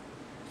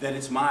 that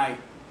it's my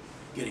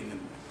getting them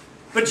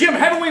there. But Jim,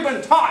 haven't we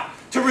been taught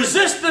to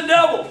resist the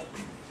devil?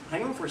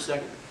 Hang on for a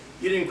second.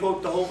 You didn't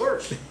quote the whole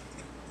verse.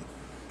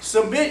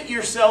 Submit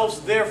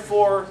yourselves,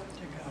 therefore,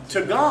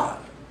 to God.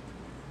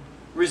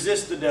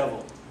 Resist the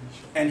devil,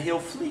 and he'll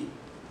flee.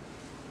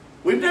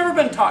 We've never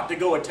been taught to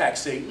go attack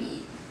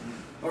Satan,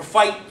 or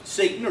fight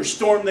Satan, or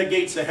storm the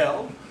gates of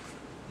hell.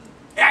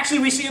 Actually,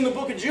 we see in the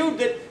book of Jude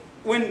that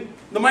when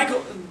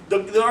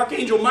the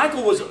archangel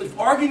Michael was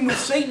arguing with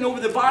Satan over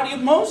the body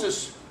of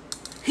Moses,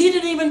 he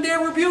didn't even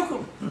dare rebuke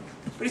him.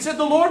 But he said,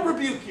 the Lord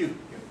rebuke you.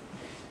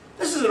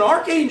 This is an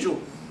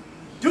archangel.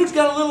 Dude's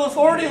got a little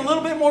authority and a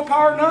little bit more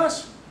power than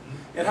us.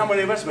 And how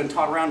many of us have been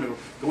taught around to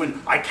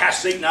when I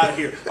cast Satan out of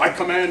here, I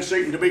command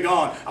Satan to be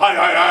gone.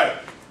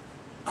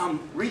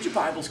 Read your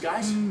Bibles,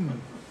 guys.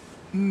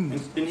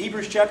 In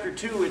Hebrews chapter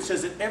 2, it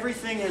says that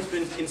everything has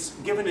been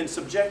given and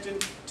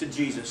subjected to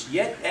Jesus.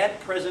 Yet at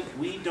present,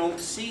 we don't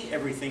see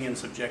everything in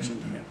subjection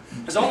to him.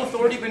 Has all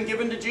authority been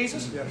given to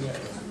Jesus?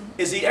 Yes.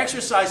 Is he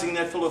exercising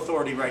that full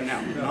authority right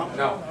now?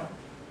 No.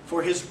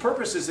 For his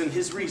purposes and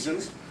his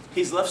reasons,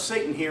 he's left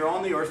Satan here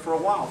on the earth for a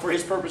while. For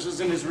his purposes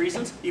and his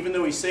reasons, even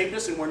though he saved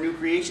us and we're new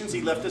creations,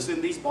 he left us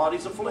in these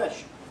bodies of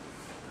flesh.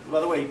 By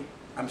the way,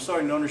 I'm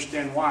starting to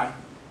understand why.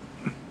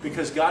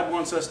 Because God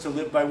wants us to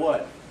live by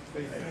what?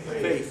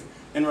 Faith.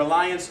 And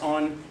reliance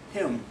on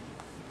him.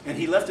 And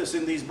he left us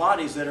in these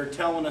bodies that are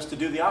telling us to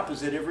do the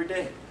opposite every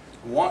day.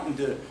 Wanting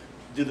to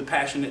do the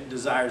passionate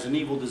desires and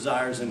evil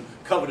desires and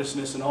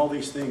covetousness and all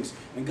these things.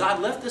 And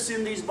God left us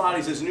in these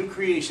bodies as new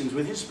creations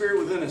with his Spirit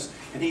within us.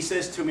 And he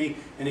says to me,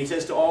 and he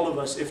says to all of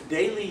us, if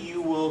daily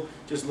you will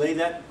just lay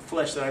that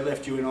flesh that I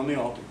left you in on the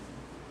altar,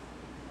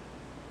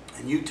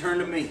 and you turn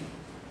to me,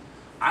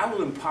 I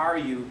will empower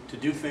you to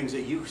do things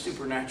that you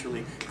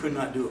supernaturally could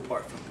not do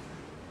apart from me.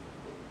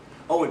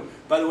 Oh, and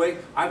by the way,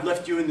 I've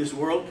left you in this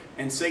world,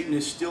 and Satan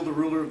is still the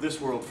ruler of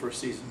this world for a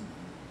season.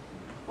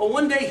 Well,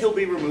 one day he'll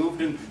be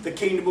removed, and the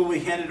kingdom will be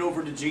handed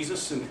over to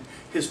Jesus and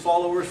his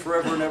followers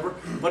forever and ever.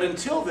 But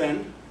until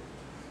then,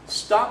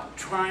 stop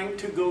trying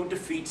to go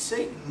defeat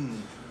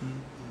Satan.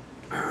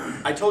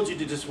 I told you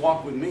to just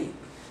walk with me.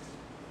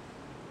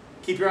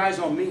 Keep your eyes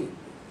on me.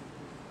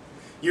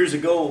 Years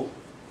ago,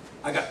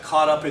 I got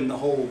caught up in the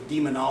whole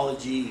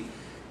demonology,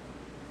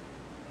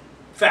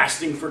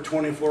 fasting for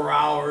 24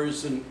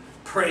 hours and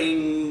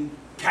praying,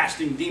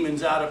 casting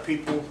demons out of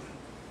people.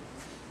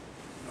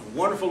 A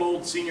wonderful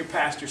old senior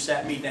pastor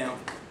sat me down.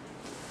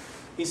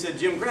 He said,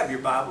 Jim, grab your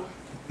Bible.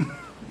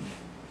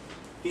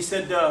 He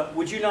said,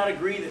 would you not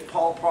agree that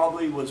Paul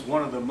probably was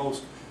one of the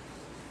most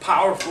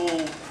powerful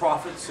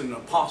prophets and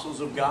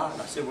apostles of God?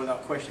 I said,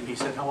 without question. He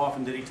said, how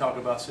often did he talk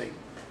about Satan?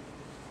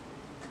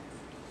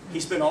 He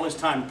spent all his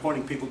time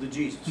pointing people to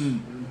Jesus.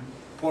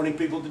 Pointing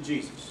people to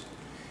Jesus.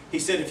 He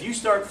said, if you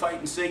start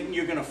fighting Satan,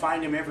 you're going to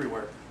find him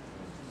everywhere.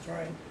 That's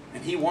right.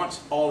 And he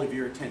wants all of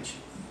your attention.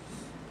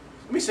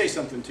 Let me say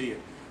something to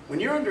you. When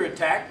you're under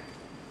attack,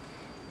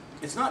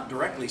 it's not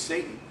directly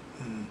Satan.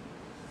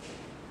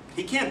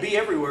 He can't be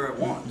everywhere at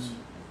once.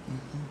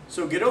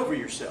 So get over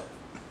yourself.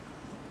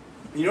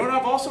 You know what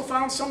I've also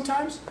found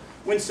sometimes?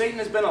 When Satan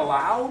has been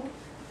allowed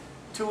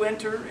to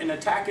enter and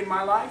attack in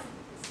my life,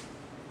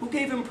 who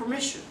gave him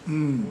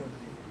permission?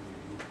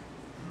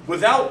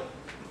 Without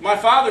my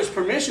Father's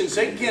permission,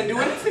 Satan can't do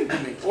anything to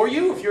me. Or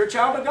you, if you're a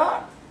child of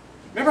God.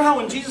 Remember how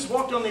when Jesus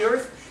walked on the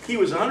earth, he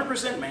was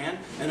 100% man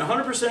and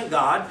 100%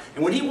 God.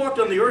 And when he walked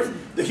on the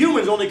earth, the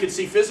humans only could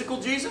see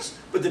physical Jesus.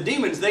 But the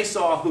demons, they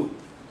saw who?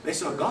 They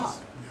saw God.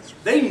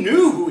 They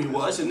knew who he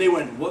was, and they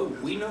went, whoa,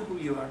 we know who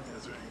you are.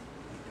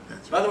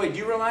 By the way, do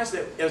you realize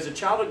that as a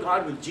child of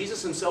God, with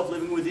Jesus himself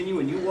living within you,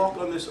 and you walk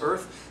on this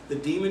earth, the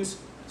demons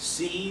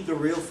see the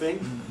real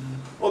thing?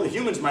 Well, the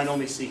humans might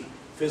only see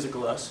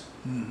physical us,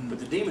 but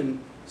the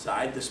demon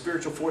side, the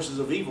spiritual forces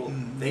of evil,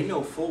 they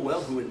know full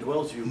well who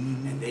indwells you,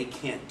 and they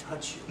can't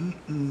touch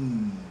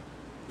you.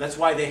 That's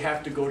why they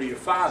have to go to your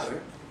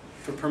Father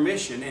for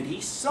permission, and he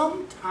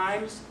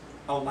sometimes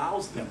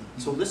allows them.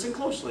 So listen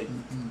closely.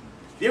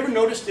 Have you ever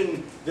noticed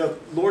in the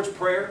Lord's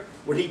Prayer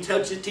where he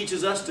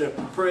teaches us to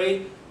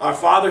pray, our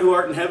Father who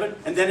art in heaven,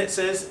 and then it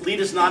says,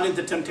 lead us not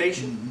into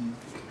temptation?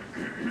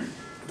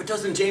 But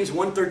doesn't James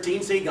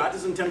 1:13 say God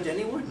doesn't tempt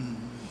anyone?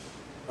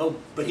 Oh,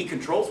 but he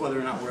controls whether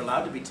or not we're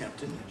allowed to be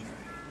tempted.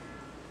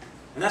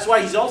 And that's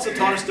why he's also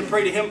taught us to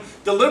pray to him,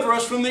 deliver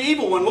us from the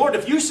evil one. Lord,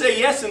 if you say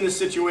yes in this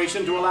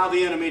situation to allow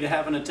the enemy to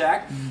have an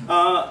attack,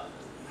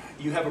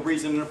 you have a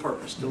reason and a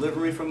purpose.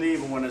 Deliver me from the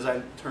evil one as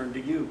I turn to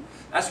you.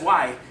 That's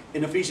why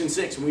in Ephesians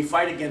 6, when we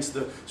fight against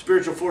the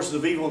spiritual forces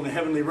of evil in the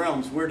heavenly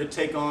realms, we're to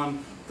take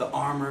on the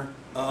armor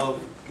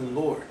of the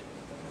Lord.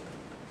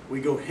 We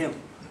go to him.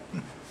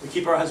 We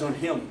keep our eyes on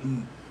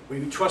him.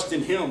 We trust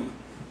in him.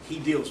 He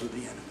deals with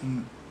the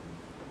enemy.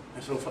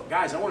 And so,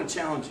 guys, I want to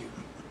challenge you.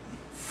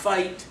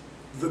 Fight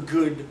the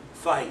good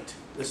fight,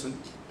 listen,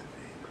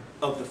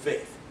 of the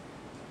faith.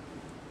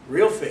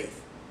 Real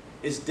faith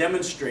is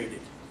demonstrated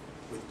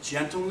with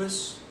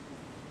gentleness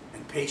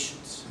and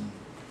patience.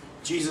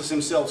 Jesus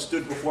himself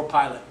stood before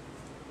Pilate.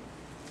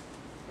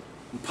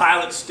 And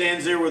Pilate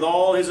stands there with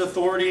all his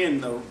authority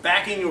and the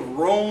backing of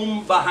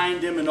Rome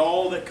behind him and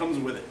all that comes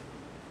with it.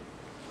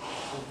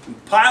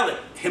 And Pilate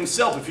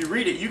himself, if you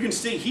read it, you can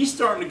see he's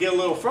starting to get a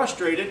little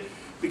frustrated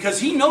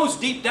Because he knows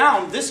deep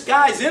down this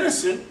guy's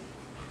innocent.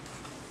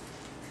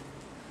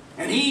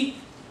 And he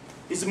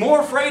is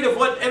more afraid of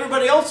what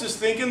everybody else is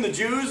thinking, the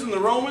Jews and the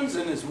Romans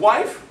and his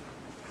wife.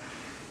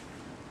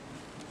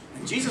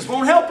 And Jesus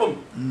won't help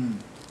him.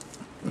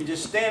 He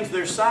just stands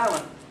there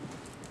silent.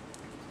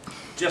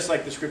 Just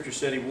like the scripture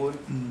said he would.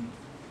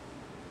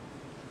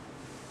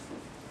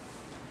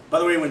 By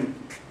the way, when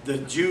the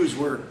Jews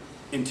were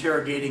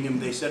interrogating him,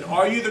 they said,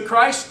 "Are you the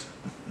Christ?"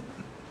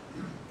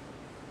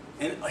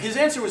 And his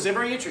answer was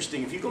very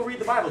interesting. If you go read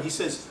the Bible, he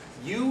says,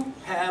 "You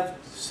have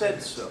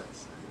said so."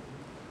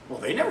 Well,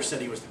 they never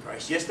said he was the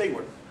Christ. Yes, they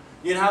were.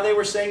 You know how they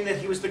were saying that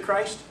he was the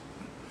Christ?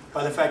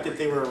 By the fact that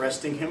they were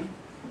arresting him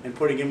and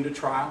putting him to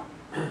trial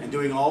and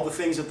doing all the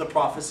things that the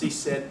prophecy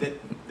said that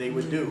they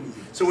would do.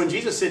 So when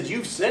Jesus said,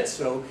 "You've said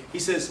so," he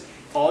says,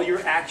 all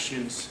your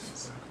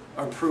actions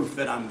are proof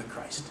that I'm the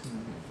Christ.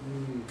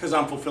 Because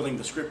I'm fulfilling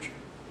the scripture.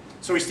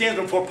 So he stands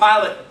before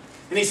Pilate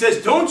and he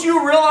says, "Don't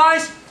you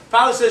realize,"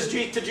 Pilate says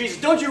to Jesus,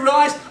 "don't you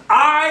realize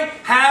I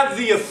have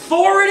the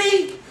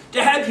authority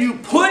to have you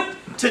put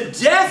to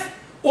death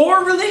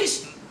or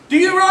released? Do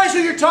you realize who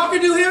you're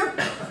talking to here?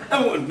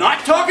 And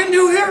not talking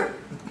to here?"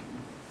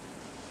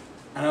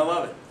 And I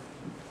love it.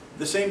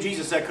 The same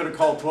Jesus that could have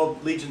called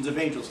 12 legions of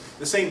angels.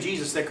 The same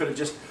Jesus that could have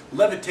just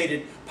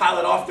levitated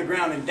Pilate off the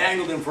ground and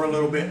dangled him for a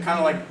little bit. Kind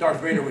of like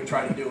Darth Vader would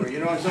try to do. You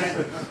know what I'm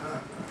saying?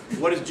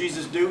 What does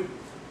Jesus do?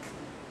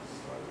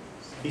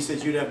 He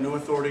says, "You'd have no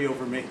authority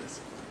over me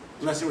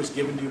unless it was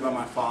given to you by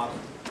my Father."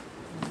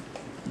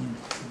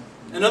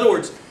 In other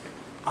words,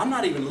 I'm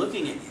not even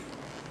looking at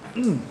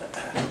you.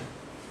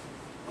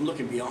 I'm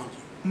looking beyond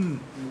you.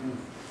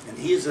 And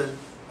he has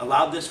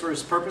allowed this for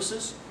his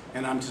purposes,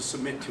 and I'm to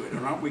submit to it.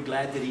 And aren't we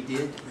glad that he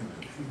did?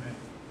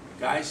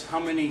 Guys, how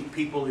many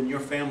people in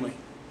your family,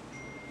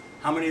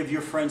 how many of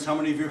your friends, how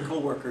many of your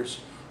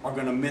co-workers are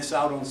going to miss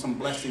out on some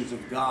blessings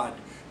of God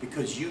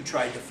because you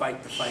tried to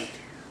fight the fight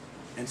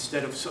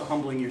instead of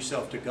humbling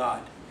yourself to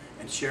God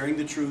and sharing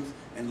the truth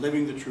and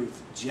living the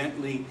truth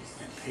gently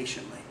and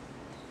patiently?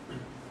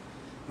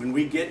 When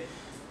we get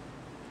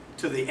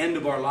to the end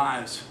of our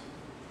lives,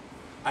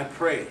 I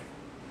pray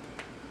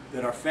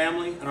that our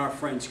family and our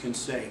friends can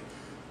say,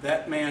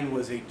 "That man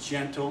was a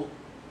gentle,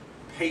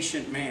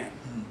 patient man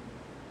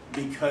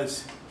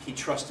because he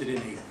trusted in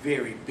a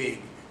very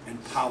big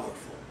and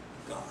powerful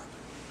God."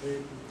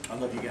 I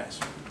love you guys.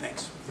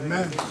 Thanks.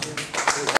 Amen.